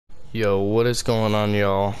Yo, what is going on,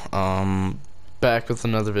 y'all? Back with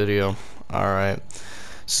another video. Alright,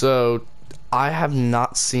 so I have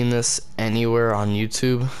not seen this anywhere on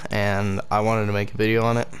YouTube, and I wanted to make a video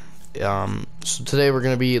on it. So today we're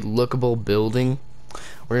gonna be lookable building.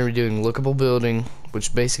 We're gonna be doing lookable building,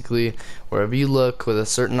 which basically wherever you look with a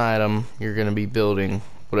certain item, you're gonna be building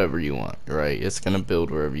whatever you want, right? It's gonna build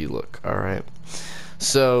wherever you look. Alright,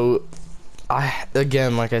 so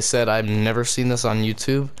again, like I said, I've never seen this on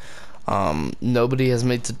YouTube. Nobody has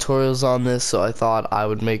made tutorials on this, so I thought I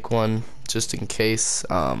would make one just in case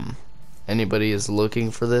anybody is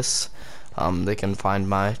looking for this. They can find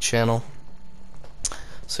my channel.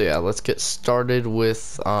 So yeah, let's get started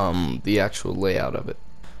with the actual layout of it.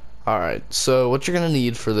 Alright, so what you're gonna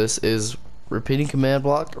need for this is repeating command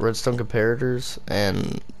block, redstone comparators,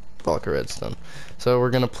 and block of redstone. So we're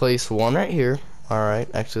gonna place one right here. Alright,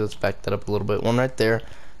 actually let's back that up a little bit. One right there,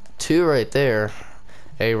 two right there,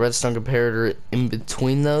 a redstone comparator in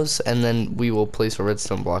between those, and then we will place a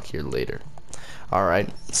redstone block here later. Alright,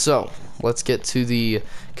 so let's get to the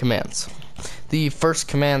commands. The first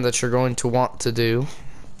command that you're going to want to do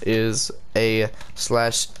is a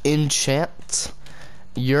 /enchant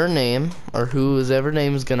your name, or whoever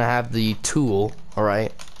name is gonna have the tool.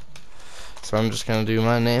 Alright, so I'm just gonna do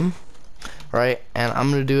my name. Right, and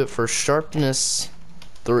I'm gonna do it for sharpness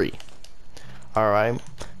 3. Alright,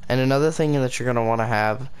 and another thing that you're gonna want to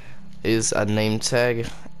have is a name tag,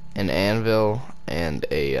 an anvil, and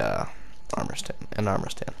a armor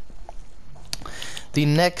stand. The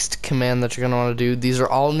next command that you're gonna want to do, these are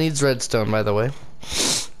all needs redstone, by the way.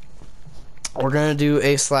 We're gonna do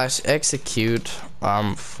a /execute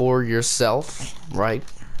for yourself, right?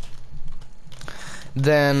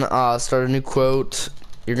 Then start a new quote.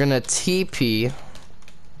 You're gonna TP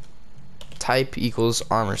type equals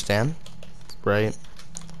armor stand, right?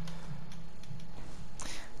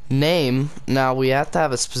 Name, now we have to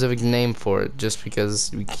have a specific name for it just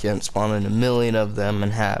because we can't spawn in a million of them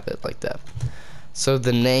and have it like that. So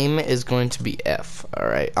the name is going to be F.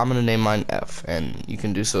 Alright, I'm gonna name mine F, and you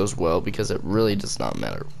can do so as well because it really does not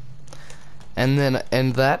matter. And then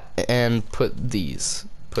put these,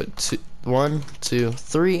 put 1, 2,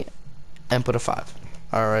 3, and put a 5.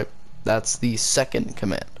 Alright, that's the second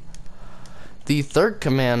command. The third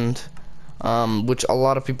command, which a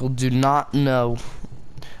lot of people do not know.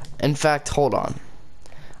 In fact, hold on.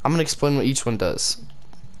 I'm going to explain what each one does.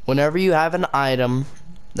 Whenever you have an item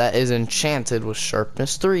that is enchanted with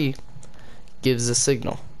sharpness 3, gives a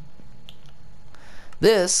signal.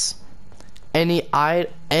 This, any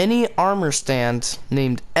armor stand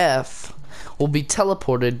named F will be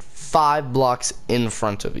teleported 5 blocks in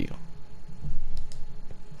front of you.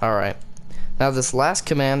 Alright, now this last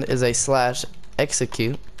command is a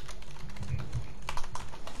 /execute,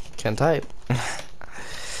 can't type,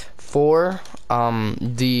 for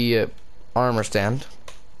the armor stand,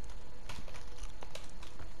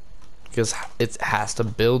 because it has to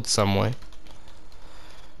build some way,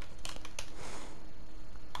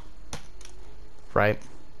 right?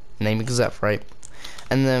 Name equals F, right?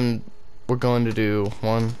 And then we're going to do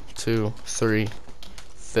 1, 2, 3,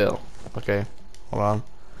 fill. Okay, hold on.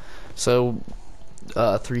 So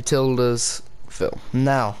 3 tildes, fill.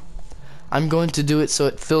 Now I'm going to do it so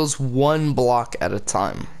it fills 1 block at a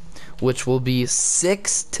time, which will be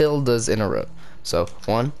 6 tildes in a row. So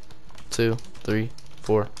 1, 2, 3,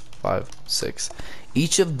 4, 5, 6.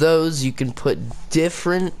 Each of those you can put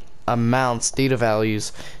different amounts, data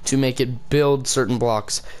values, to make it build certain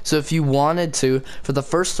blocks. So if you wanted to, for the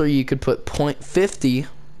first 3 you could put 0.50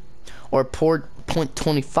 or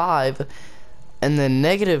 0.25, and then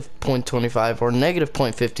negative 0.25 or negative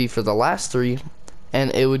 0.50 for the last 3, and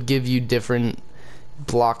it would give you different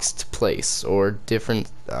blocks to place, or different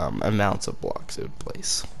amounts of blocks it would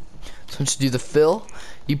place. So once you do the fill,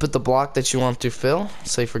 you put the block that you want to fill,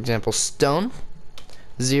 say for example stone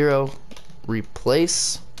 0,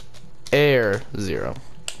 replace air 0.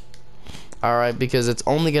 Alright, because it's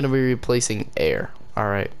only going to be replacing air.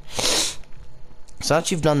 Alright, so once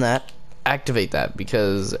you've done that, activate that,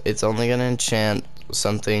 because it's only going to enchant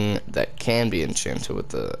something that can be enchanted with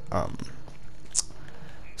the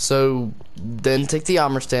so then take the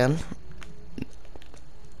armor stand,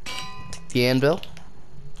 take the anvil,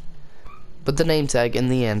 put the name tag in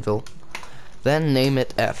the anvil, then name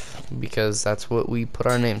it F, because that's what we put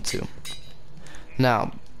our name to.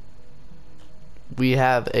 Now we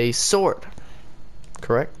have a sword,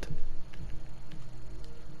 correct?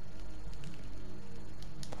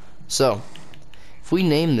 So if we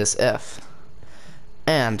name this F,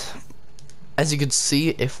 and as you can see,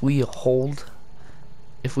 if we hold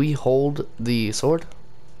the sword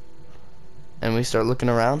and we start looking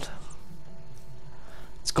around,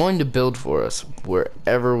 It's going to build for us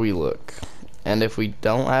wherever we look. And if we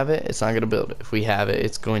don't have it, it's not going to build. If we have it,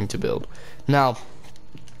 it's going to build. Now,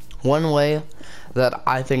 one way that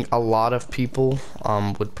I think a lot of people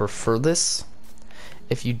would prefer this,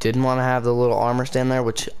 if you didn't want to have the little armor stand there,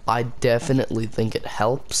 which I definitely think it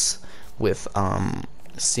helps with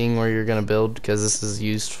seeing where you're going to build, because this is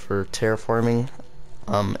used for terraforming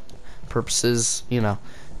purposes, you know,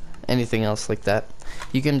 anything else like that.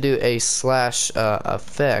 You can do a slash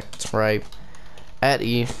effect, right, at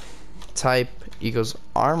E, type equals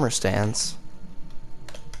armor stands,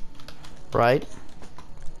 right,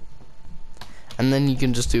 and then you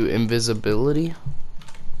can just do invisibility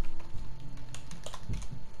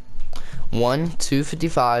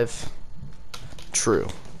 1-255 true.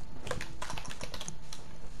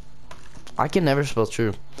 I can never spell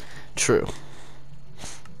true. True.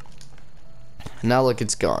 Now look,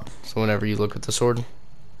 it's gone. So whenever you look at the sword,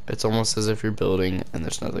 it's almost as if you're building and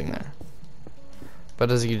there's nothing there. But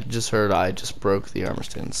as you just heard, I just broke the armor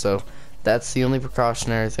stand. So that's the only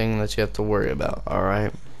precautionary thing that you have to worry about.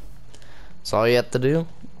 Alright. So all you have to do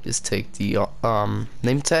is take the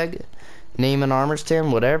name tag, name an armor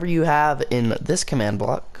stand, whatever you have in this command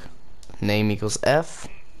block. Name equals F.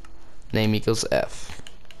 Name equals F.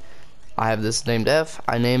 I have this named F,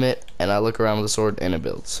 I name it, and I look around with the sword and it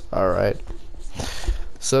builds. Alright.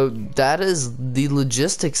 So that is the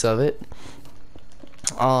logistics of it.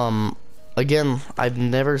 Again, I've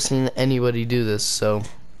never seen anybody do this, so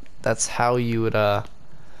that's how you would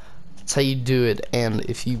that's how you do it. And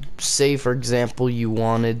if you say, for example, you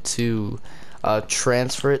wanted to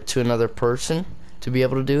transfer it to another person to be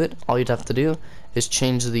able to do it, all you'd have to do is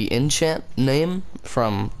change the enchant name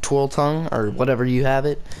from Twirl Tongue or whatever you have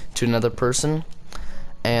it to another person,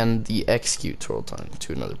 and the execute Twirl Tongue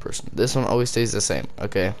to another person. This one always stays the same,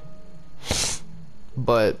 okay?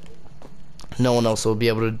 But no one else will be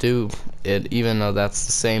able to do it, even though that's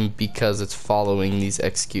the same, because it's following these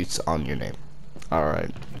executes on your name.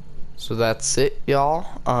 Alright, so that's it, y'all.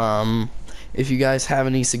 If you guys have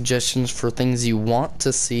any suggestions for things you want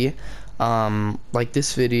to see, like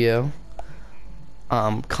this video,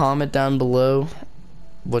 comment down below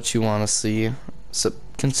what you want to see.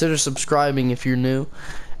 Consider subscribing if you're new,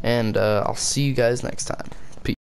 and I'll see you guys next time.